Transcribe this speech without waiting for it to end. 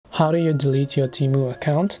How do you delete your Temu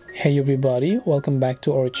account? Hey everybody, welcome back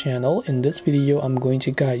to our channel. In this video, I'm going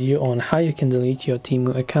to guide you on how you can delete your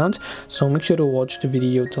Temu account. So make sure to watch the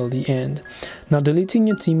video till the end. Now, deleting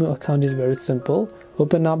your Temu account is very simple.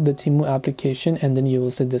 Open up the Temu application and then you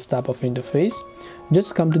will see this type of interface.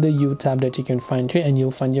 Just come to the U tab that you can find here and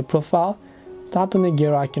you'll find your profile. Tap on the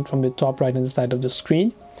gear icon from the top right hand side of the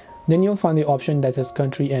screen. Then you'll find the option that says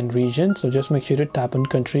country and region. So just make sure to tap on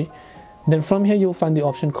country. Then from here you'll find the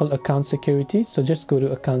option called account security, so just go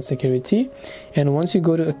to account security, and once you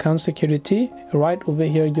go to account security, right over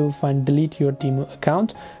here you'll find delete your Temu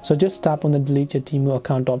account. So just tap on the delete your Temu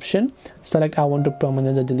account option, select I want to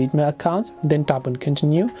permanently delete my account, then tap on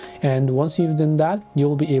continue, and once you've done that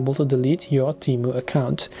you'll be able to delete your Temu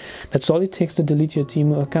account. That's all it takes to delete your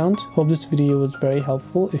Temu account. Hope this video was very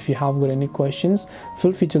helpful. If you have got any questions,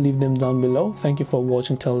 feel free to leave them down below. Thank you for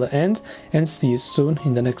watching till the end and see you soon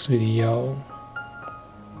in the next video.